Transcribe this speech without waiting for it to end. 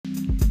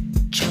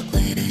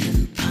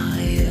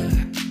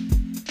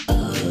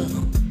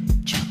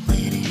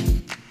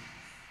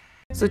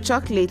So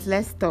chocolate,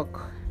 let's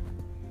talk.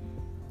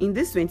 In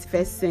this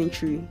 21st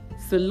century,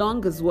 so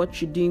long as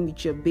what you're doing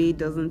with your bae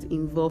doesn't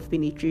involve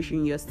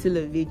penetration, you're still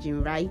a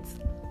virgin, right?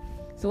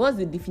 So what's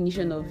the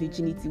definition of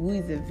virginity? Who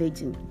is a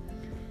virgin?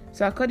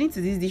 So according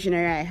to this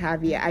dictionary I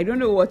have here, I don't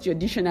know what your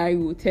dictionary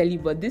will tell you,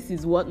 but this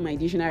is what my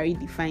dictionary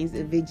defines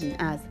a virgin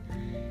as.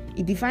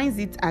 It defines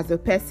it as a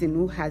person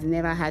who has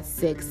never had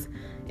sex,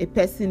 a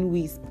person who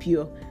is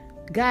pure.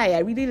 Guy, I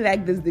really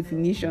like this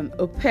definition.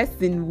 A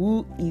person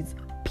who is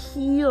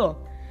pure.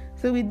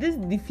 So with this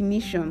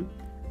definition,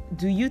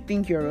 do you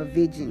think you're a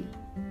virgin?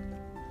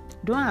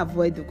 Don't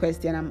avoid the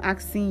question. I'm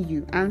asking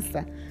you.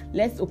 Answer.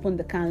 Let's open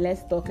the can.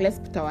 Let's talk. Let's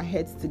put our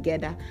heads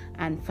together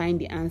and find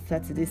the answer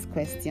to this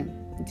question.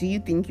 Do you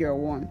think you're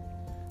one?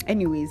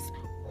 Anyways,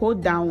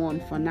 hold down one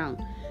for now.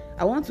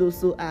 I want to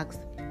also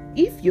ask,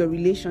 if your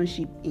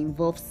relationship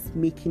involves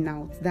making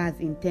out,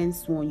 that's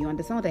intense one. You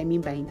understand what I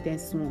mean by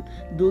intense one?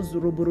 Those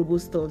robo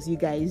stuffs you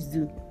guys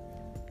do.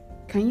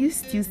 Can you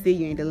still say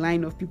you're in the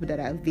line of people that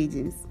are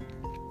virgins?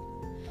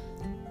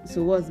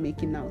 So what's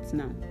making out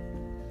now?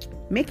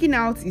 Making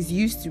out is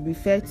used to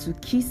refer to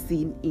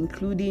kissing,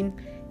 including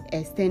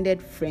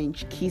extended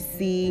French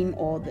kissing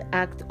or the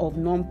act of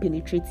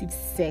non-penetrative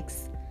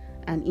sex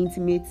and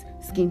intimate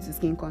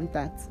skin-to-skin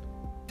contact.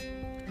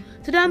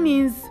 So that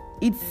means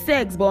it's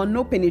sex, but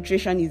no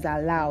penetration is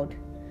allowed.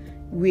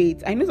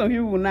 Wait, I know some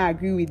people will not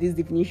agree with this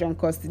definition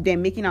because to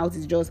them, making out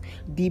is just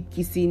deep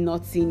kissing,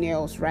 nothing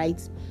else, right?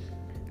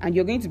 And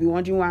you're going to be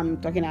wondering why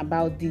I'm talking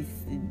about these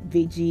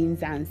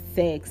virgins and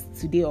sex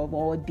today of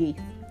all days.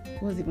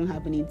 What's even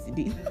happening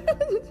today?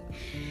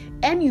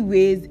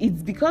 Anyways,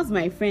 it's because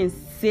my friend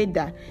said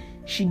that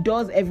she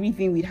does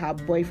everything with her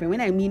boyfriend.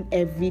 When I mean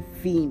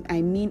everything,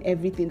 I mean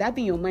everything. That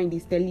thing your mind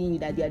is telling you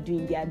that they are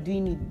doing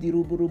it, the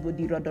robo,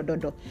 the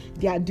do.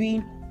 They are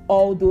doing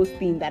all those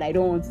things that I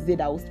don't want to say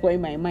that will spoil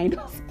my mind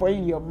or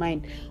spoil your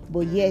mind.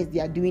 But yes, they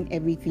are doing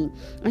everything.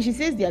 And she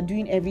says they are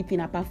doing everything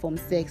apart from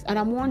sex. And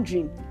I'm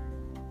wondering,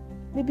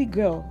 baby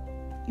girl,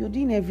 you're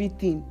doing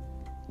everything.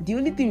 The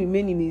only thing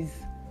remaining is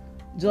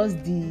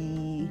just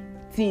the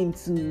thing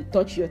to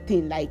touch your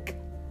thing, like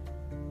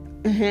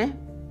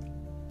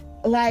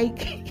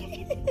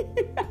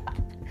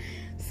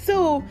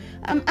so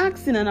I'm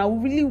asking, and I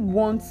really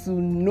want to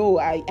know,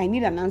 I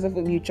need an answer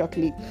from you,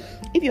 Chocolate.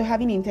 If you're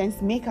having intense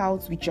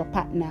makeouts with your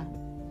partner,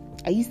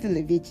 are you still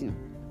a virgin?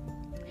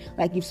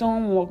 Like, if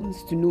someone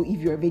wants to know if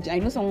you're a virgin, I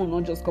know someone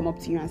will not just come up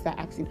to you and start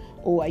asking,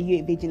 oh, are you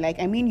a virgin? Like,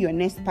 I mean, your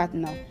next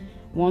partner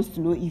wants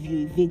to know if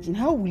you're a virgin.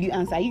 How will you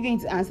answer? Are you going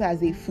to answer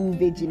as a full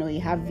virgin or a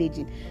half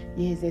virgin?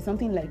 Yes, there's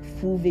something like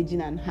full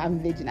virgin and half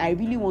virgin. I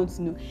really want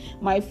to know.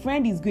 My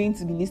friend is going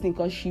to be listening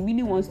because she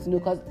really wants to know,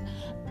 because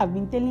I've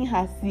been telling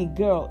her, see,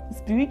 girl,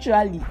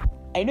 spiritually,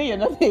 I know you're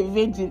not a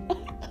virgin.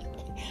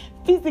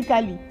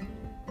 Physically,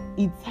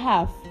 it's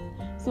half.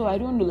 So I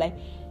don't know, like,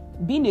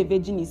 being a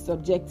virgin is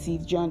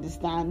subjective. Do you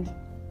understand?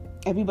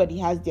 Everybody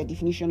has their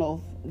definition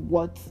of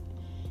what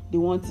they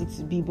want it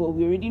to be, but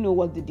we already know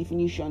what the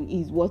definition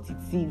is, what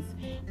it is.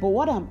 But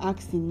what I'm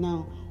asking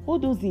now, all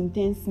those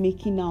intense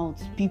making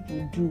out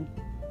people do,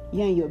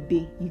 you and your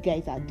bae, you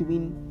guys are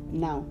doing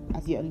now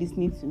as you're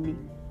listening to me,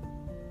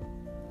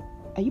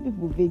 are you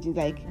people virgins?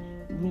 Like,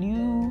 will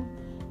you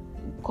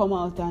come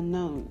out and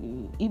now,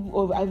 if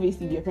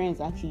obviously if your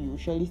parents ask you,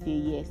 surely say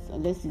yes,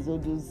 unless it's all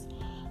those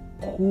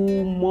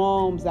cool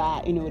moms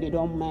that, they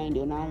don't mind,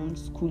 they'll now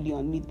school you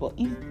on meat. But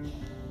if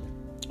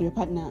your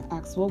partner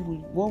asks, what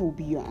will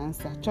be your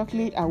answer?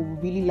 Chocolate, I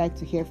would really like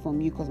to hear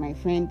from you, because my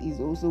friend is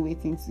also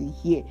waiting to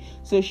hear,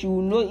 so she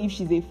will know if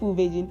she's a full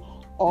virgin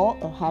or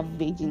a half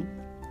virgin.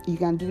 You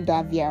can do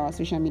that via our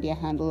social media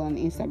handle on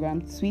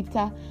Instagram,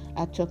 Twitter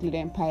at Chocolate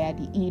Empire.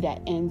 The E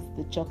that ends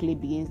the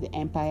chocolate begins the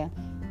empire.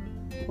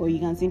 Or you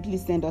can simply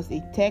send us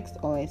a text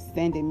or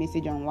send a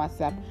message on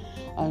WhatsApp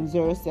on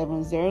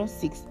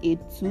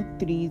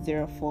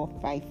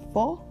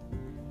 070-6823-0454.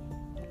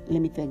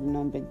 Let me tell the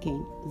number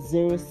again,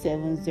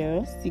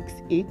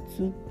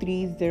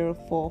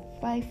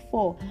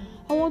 070-6823-0454.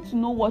 I want to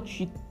know what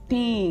you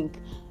think.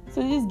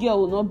 So this girl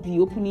will not be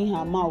opening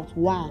her mouth.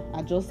 Wow,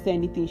 I just say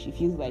anything she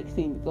feels like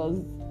saying,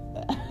 because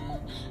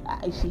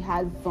she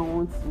has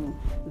someone to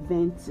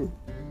vent to.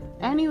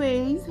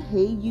 Anyways,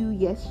 hey you,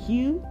 yes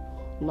you,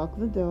 lock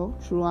the door,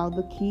 throw out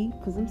the key,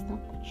 because I'm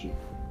stuck with you,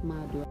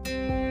 my dear.